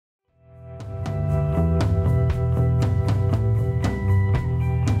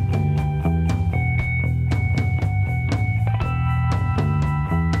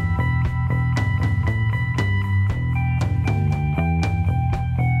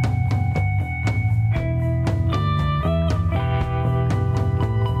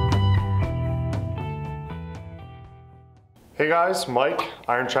guys, Mike,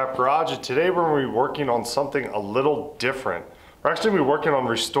 IronTrap Garage, and today we're going to be working on something a little different. We're actually going to be working on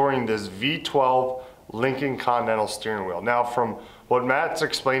restoring this V12 Lincoln Continental steering wheel. Now, from what Matt's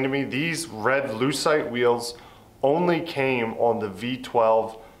explained to me, these red Lucite wheels only came on the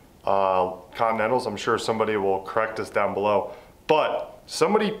V12 Continentals. I'm sure somebody will correct us down below. But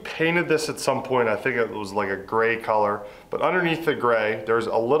somebody painted this at some point. I think it was like a gray color. But underneath the gray, there's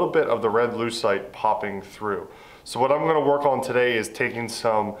a little bit of the red Lucite popping through. So what I'm going to work on today is taking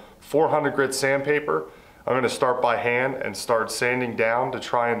some 400 grit sandpaper. I'm going to start by hand and start sanding down to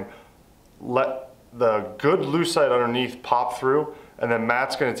try and let the good Lucite underneath pop through. And then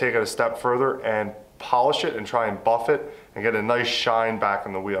Matt's going to take it a step further and polish it and try and buff it and get a nice shine back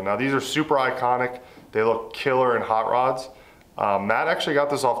in the wheel. Now these are super iconic. They look killer in hot rods. Matt actually got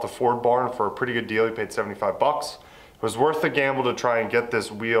this off the Ford barn for a pretty good deal. He paid 75 bucks. It was worth the gamble to try and get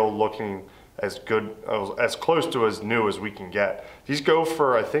this wheel looking as good, as close to as new as we can get. These go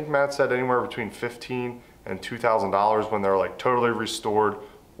for, I think Matt said, anywhere between $15 and $2,000 when they're like totally restored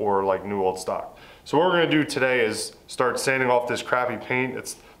or like new old stock. So what we're gonna do today is start sanding off this crappy paint.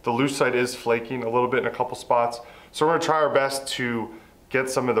 The Lucite is flaking a little bit in a couple spots. So we're gonna try our best to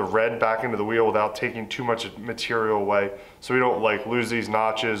get some of the red back into the wheel without taking too much material away, so we don't like lose these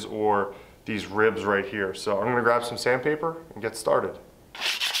notches or these ribs right here. So I'm gonna grab some sandpaper and get started.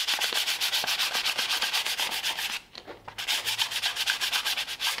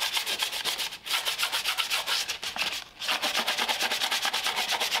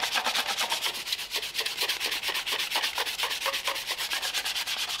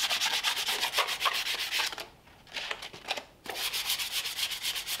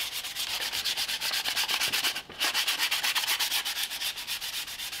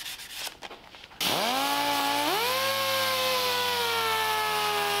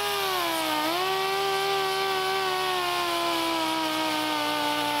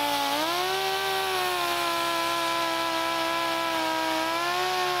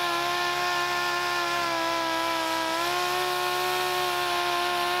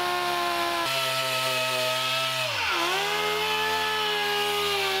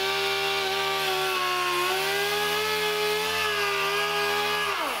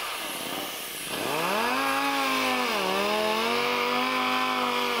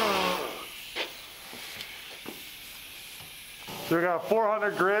 So we got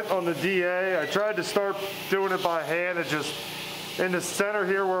 400 grit on the DA. I tried to start doing it by hand. It just, in the center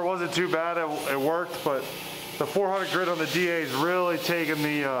here where it wasn't too bad, it worked, but the 400 grit on the DA is really taking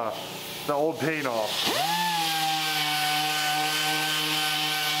the old paint off.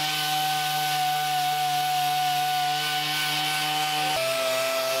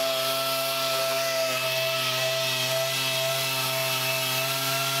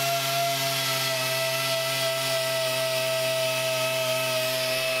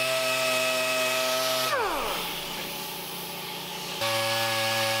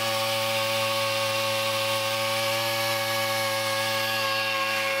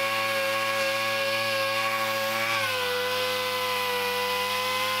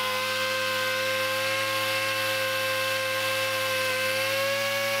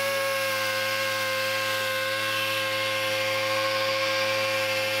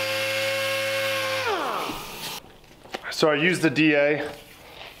 So I used the DA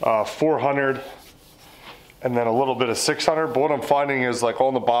 400 and then a little bit of 600, but what I'm finding is like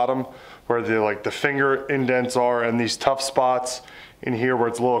on the bottom where the finger indents are and these tough spots in here where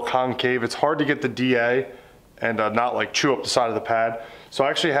it's a little concave, it's hard to get the DA and not like chew up the side of the pad. So I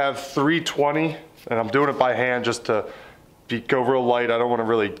actually have 320 and I'm doing it by hand just to go real light. I don't want to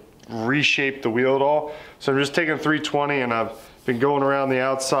really reshape the wheel at all. So I'm just taking 320 and I've been going around the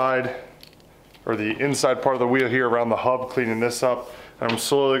outside or the inside part of the wheel here around the hub, cleaning this up. And I'm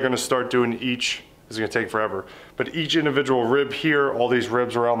slowly gonna start doing each, it's gonna take forever, but each individual rib here, all these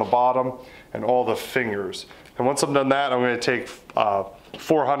ribs around the bottom, and all the fingers. And once I'm done that, I'm gonna take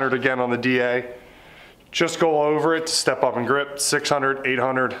 400 again on the DA, just go over it to step up in grip, 600,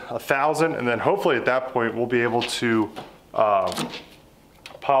 800, 1,000, and then hopefully at that point we'll be able to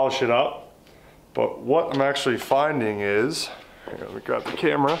polish it up. But what I'm actually finding is, let me grab the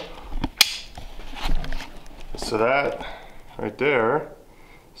camera. So that right there,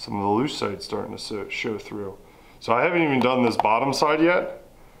 some of the Lucite starting to show through. So I haven't even done this bottom side yet,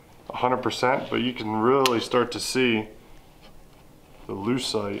 100%, but you can really start to see the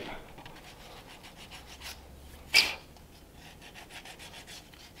Lucite.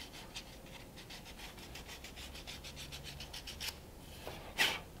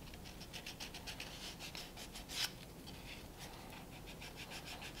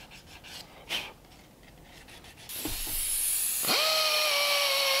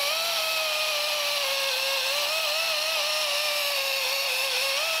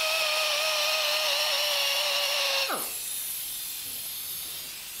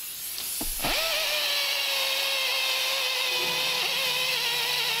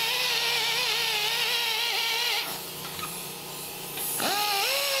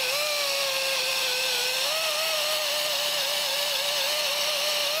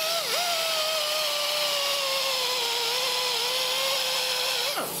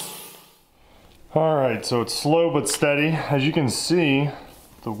 All right, so it's slow but steady. As you can see,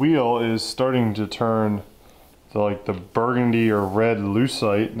 the wheel is starting to turn to like the burgundy or red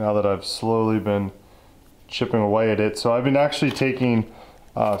Lucite now that I've slowly been chipping away at it. So I've been actually taking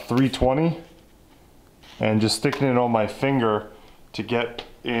 320 and just sticking it on my finger to get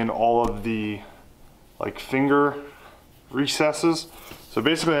in all of the like finger recesses. So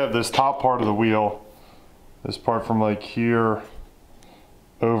basically I have this top part of the wheel, this part from like here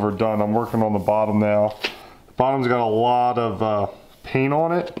over done. I'm working on the bottom now. The bottom's got a lot of paint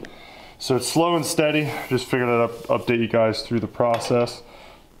on it. So it's slow and steady. Just figured I'd update you guys through the process.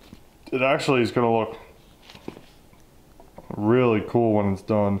 It actually is gonna look really cool when it's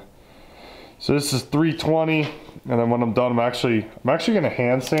done. So this is 320, and then when I'm done, I'm actually gonna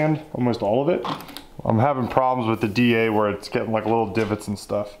hand sand almost all of it. I'm having problems with the DA where it's getting like little divots and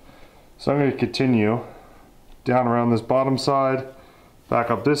stuff. So I'm gonna continue down around this bottom side, back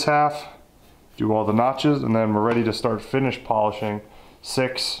up this half, do all the notches, and then we're ready to start finish polishing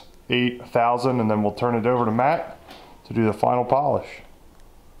 6, 8, 1000, and then we'll turn it over to Matt to do the final polish.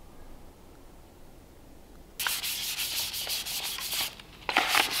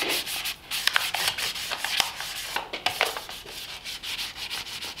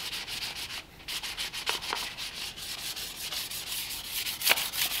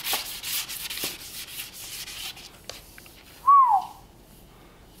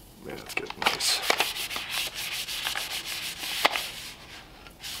 Man, it's getting nice.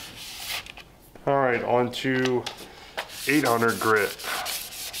 All right, on to 800 grit.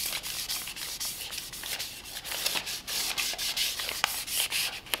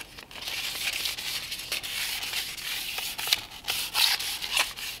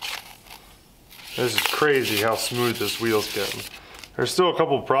 This is crazy how smooth this wheel's getting. There's still a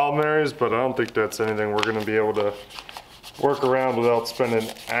couple problem areas, but I don't think that's anything we're gonna be able to work around without spending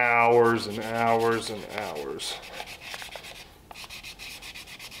hours and hours and hours.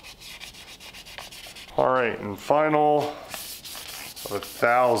 All right, and final of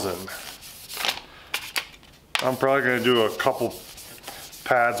 1000. I'm probably gonna do a couple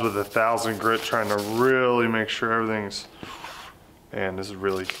pads with 1000 grit, trying to really make sure everything's, and this is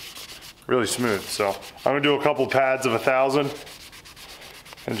really smooth. So I'm gonna do a couple pads of 1000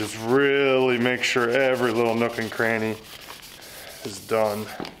 and just really make sure every little nook and cranny is done.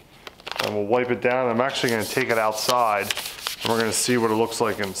 And we'll wipe it down. I'm actually gonna take it outside and we're gonna see what it looks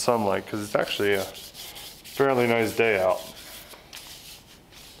like in sunlight, because it's actually a fairly nice day out.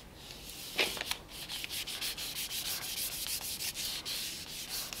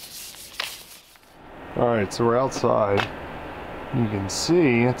 All right, so we're outside. You can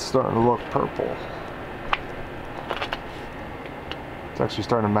see it's starting to look purple. It's actually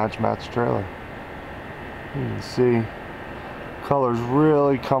starting to match Matt's trailer. You can see color's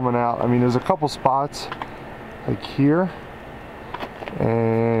really coming out. I mean, there's a couple spots like here,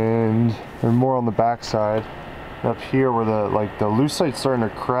 and they're more on the back side. Up here where the lucite's starting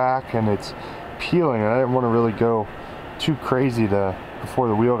to crack and it's peeling, and I didn't want to really go too crazy before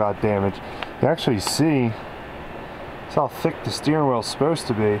the wheel got damaged. You actually see that's how thick the steering wheel's supposed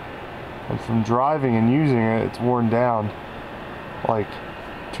to be, and from driving and using it, it's worn down like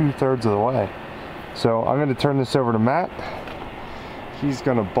 2/3 of the way. So I'm going to turn this over to Matt. He's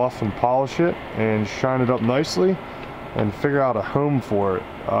going to buff and polish it and shine it up nicely and figure out a home for it.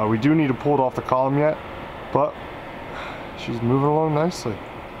 We do need to pull it off the column yet, but she's moving along nicely.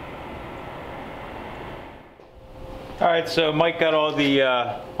 All right, so Mike got all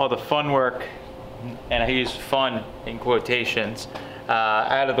the fun work, and I use fun in quotations,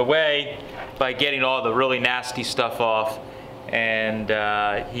 out of the way by getting all the really nasty stuff off, and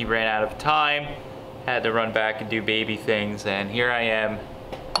he ran out of time, had to run back and do baby things, and here I am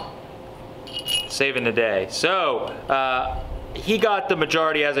saving the day. So he got the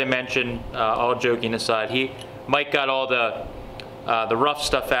majority, as I mentioned, all joking aside. Mike got all the rough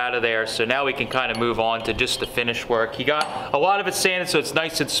stuff out of there, so now we can kind of move on to just the finish work. He got a lot of it sanded so it's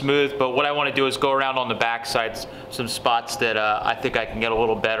nice and smooth, but what I want to do is go around on the back sides, some spots that I think I can get a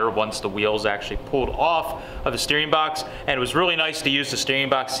little better once the wheel's actually pulled off of the steering box. And it was really nice to use the steering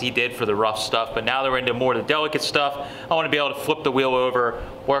box he did for the rough stuff, but now that we're into more of the delicate stuff, I want to be able to flip the wheel over,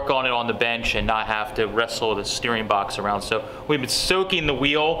 work on it on the bench, and not have to wrestle the steering box around. So we've been soaking the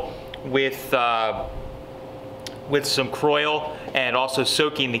wheel with some Croil, and also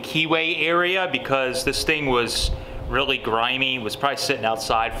soaking the keyway area, because this thing was really grimy, was probably sitting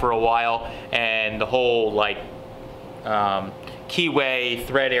outside for a while, and the whole keyway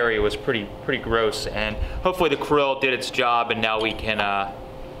thread area was pretty gross. And hopefully the Croil did its job, and now we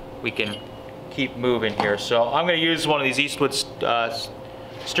can keep moving here. So I'm going to use one of these Eastwood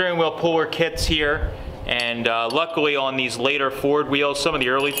steering wheel puller kits here, and luckily on these later Ford wheels, some of the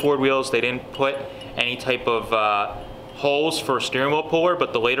early Ford wheels, they didn't put any type of holes for steering wheel puller,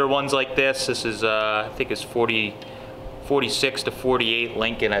 but the later ones like this is I think it's 46 to 48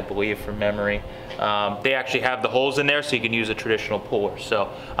 Lincoln, I believe, from memory. They actually have the holes in there so you can use a traditional puller.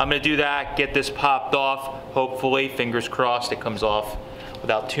 So I'm going to do that, get this popped off, hopefully, fingers crossed it comes off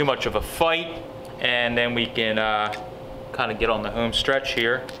without too much of a fight, and then we can kind of get on the home stretch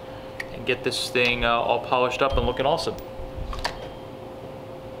here and get this thing all polished up and looking awesome.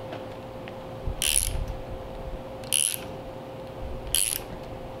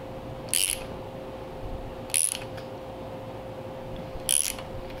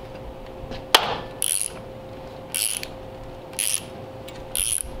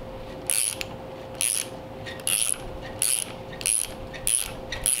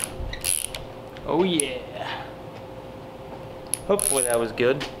 Oh yeah. Hopefully that was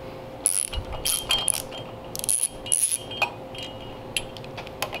good.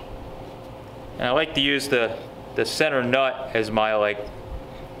 And I like to use the center nut as my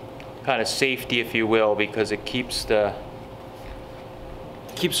kind of safety, if you will, because it keeps from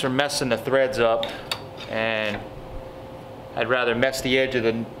messing the threads up, and I'd rather mess the edge of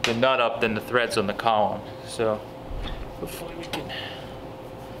the nut up than the threads on the column. So hopefully we can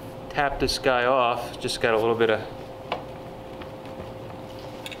tap this guy off. Just got a little bit of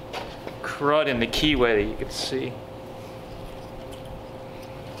crud in the keyway that you can see.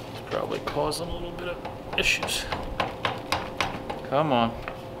 It's probably causing a little bit of issues. Come on.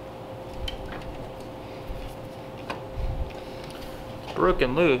 It's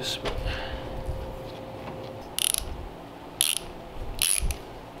broken loose. But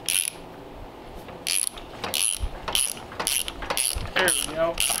there we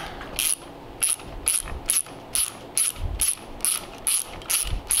go.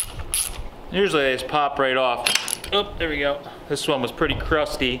 Usually they just pop right off. Oh, there we go. This one was pretty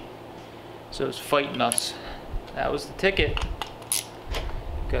crusty, so it was fighting us. That was the ticket.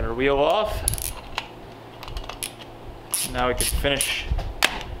 Got our wheel off. Now we can finish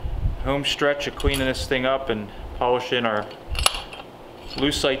home stretch of cleaning this thing up and polishing our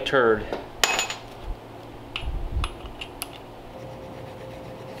Lucite turd.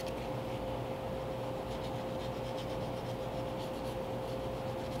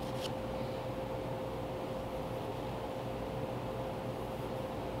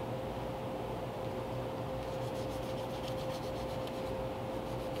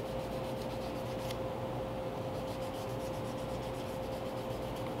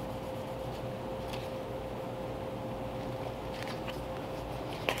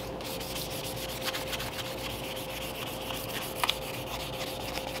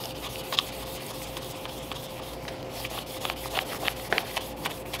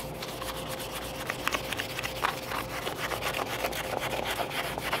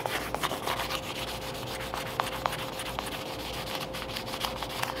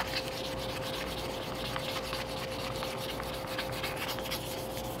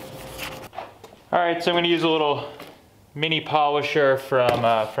 Alright, so I'm going to use a little mini polisher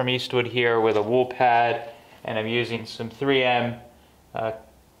from Eastwood here with a wool pad, and I'm using some 3M, a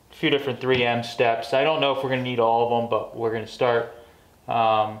few different 3M steps. I don't know if we're going to need all of them, but we're going to start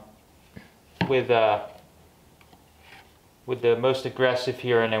with the most aggressive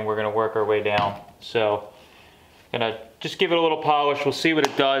here, and then we're going to work our way down. So I'm going to just give it a little polish. We'll see what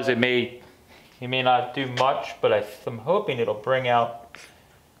it does. It may not do much, but I'm hoping it'll bring out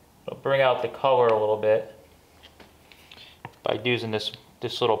the color a little bit by using this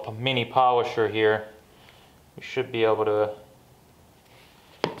little mini polisher here. We should be able to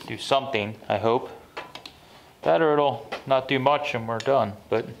do something, I hope. That or it'll not do much and we're done.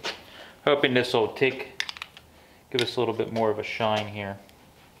 But hoping this will give us a little bit more of a shine here.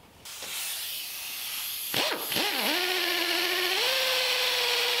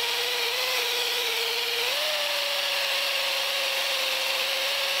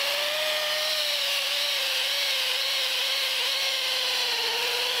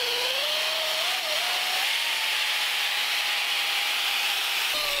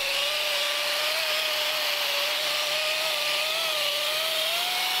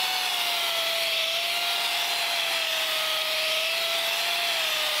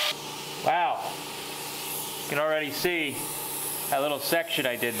 Wow, you can already see that little section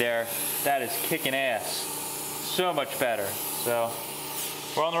I did there. That is kicking ass. So much better. So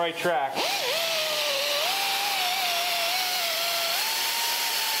we're on the right track.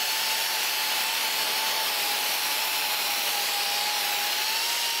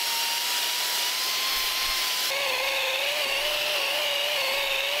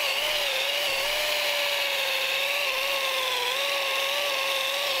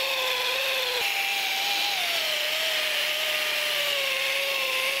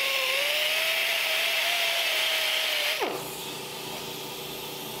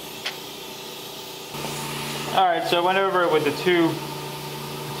 All right, so I went over it with the two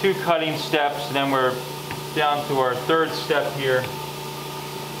cutting steps, and then we're down to our third step here.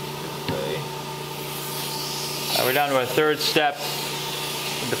 We're down to our third step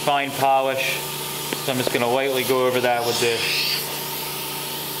with the fine polish. So I'm just going to lightly go over that with the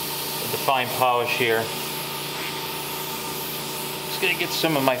fine polish here. Just going to get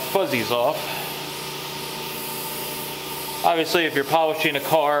some of my fuzzies off. Obviously, if you're polishing a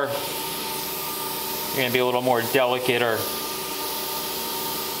car, you're going to be a little more delicate or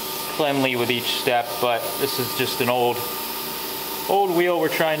cleanly with each step, but this is just an old wheel we're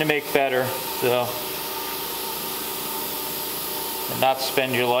trying to make better, so and not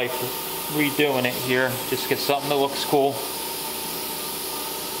spend your life redoing it here. Just get something that looks cool.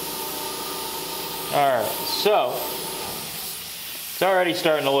 Alright, so it's already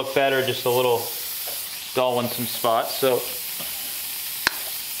starting to look better, just a little dull in some spots, so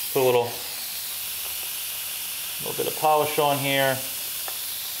put a little bit of polish on here.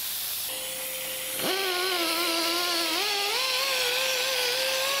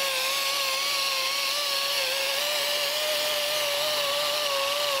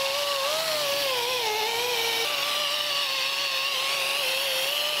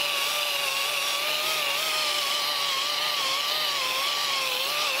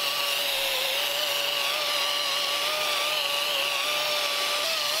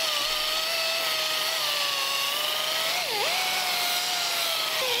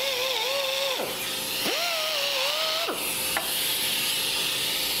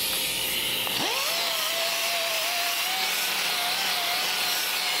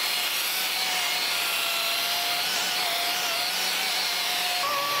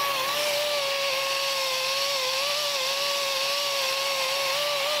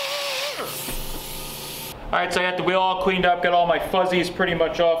 Alright, so I got the wheel all cleaned up, got all my fuzzies pretty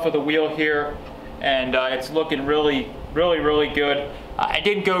much off of the wheel here, and it's looking really good. I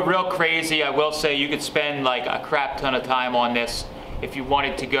didn't go real crazy. I will say you could spend like a crap ton of time on this if you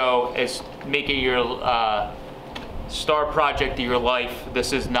wanted to go as make it your star project of your life.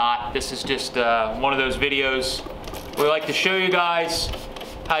 This is not. This is just one of those videos we like to show you guys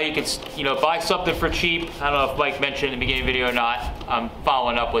how you can, buy something for cheap. I don't know if Mike mentioned in the beginning of the video or not. I'm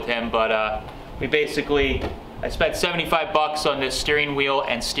following up with him, but I spent 75 bucks on this steering wheel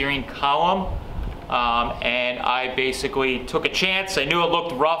and steering column, and I basically took a chance. I knew it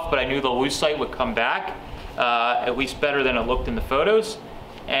looked rough, but I knew the Lucite would come back, at least better than it looked in the photos.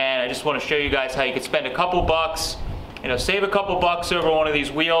 And I just want to show you guys how you could spend a couple bucks, save a couple bucks over one of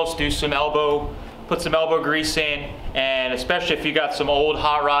these wheels, put some elbow grease in, and especially if you got some old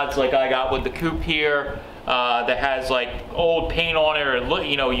hot rods like I got with the coupe here, that has like old paint on it,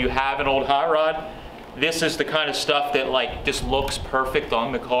 or you have an old hot rod. This is the kind of stuff that like just looks perfect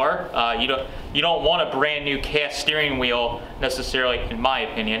on the car. You don't want a brand new cast steering wheel necessarily, in my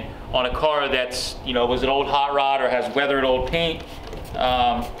opinion, on a car that's was an old hot rod or has weathered old paint.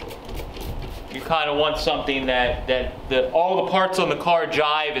 You kind of want something that all the parts on the car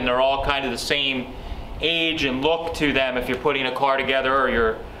jive and they're all kind of the same age and look to them if you're putting a car together or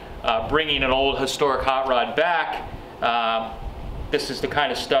you're bringing an old historic hot rod back. This is the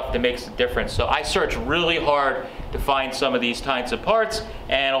kind of stuff that makes a difference. So I search really hard to find some of these kinds of parts,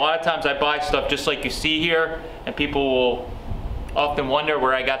 and a lot of times I buy stuff just like you see here, and people will often wonder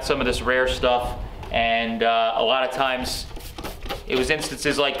where I got some of this rare stuff. And a lot of times it was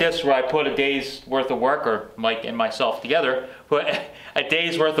instances like this where I put a day's worth of work, or Mike and myself together, put a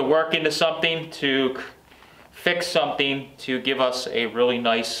day's worth of work into something to fix something to give us a really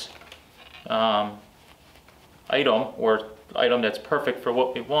nice item, or item that's perfect for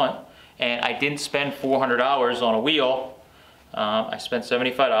what we want. And I didn't spend $400 on a wheel. I spent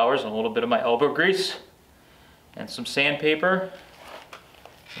 $75 on a little bit of my elbow grease and some sandpaper.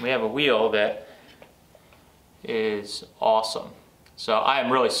 And we have a wheel that is awesome. So I am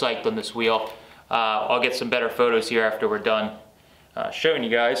really psyched on this wheel. I'll get some better photos here after we're done showing you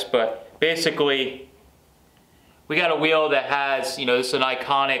guys, but basically we got a wheel that has, this is an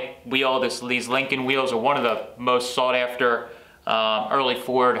iconic wheel. These Lincoln wheels are one of the most sought after early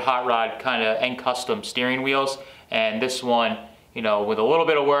Ford hot rod kind of and custom steering wheels. And this one, with a little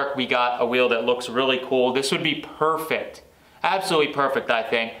bit of work, we got a wheel that looks really cool. This would be perfect, absolutely perfect, I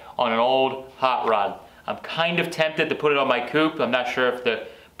think, on an old hot rod. I'm kind of tempted to put it on my coupe. I'm not sure if the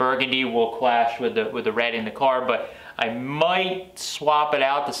burgundy will clash with the red in the car, but I might swap it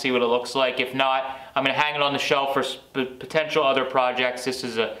out to see what it looks like. If not, I'm going to hang it on the shelf for potential other projects. This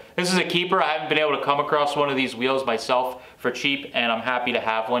is a keeper. I haven't been able to come across one of these wheels myself for cheap, and I'm happy to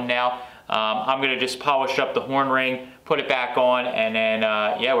have one now. I'm going to just polish up the horn ring, put it back on, and then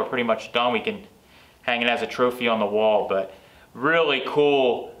yeah, we're pretty much done. We can hanging as a trophy on the wall, but really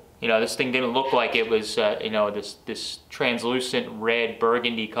cool. You know, this thing didn't look like it was, you know, this translucent red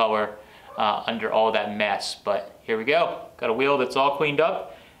burgundy color under all that mess. But here we go. Got a wheel that's all cleaned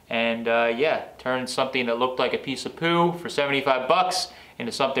up. And yeah, turned something that looked like a piece of poo for 75 bucks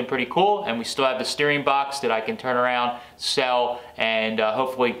into something pretty cool. And we still have the steering box that I can turn around, sell, and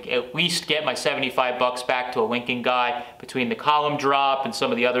hopefully at least get my 75 bucks back to a Lincoln guy. Between the column drop and some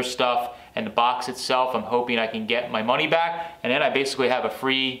of the other stuff and the box itself, I'm hoping I can get my money back. And then I basically have a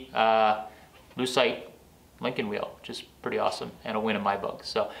free Lucite Lincoln wheel, which is pretty awesome and a win in my book.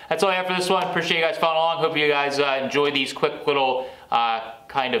 So that's all I have for this one. Appreciate you guys following along. Hope you guys enjoy these quick little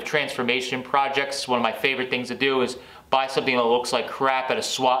kind of transformation projects. One of my favorite things to do is buy something that looks like crap at a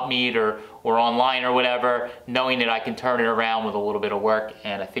swap meet or online or whatever, knowing that I can turn it around with a little bit of work.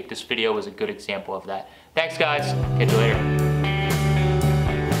 And I think this video was a good example of that. Thanks guys, catch you later.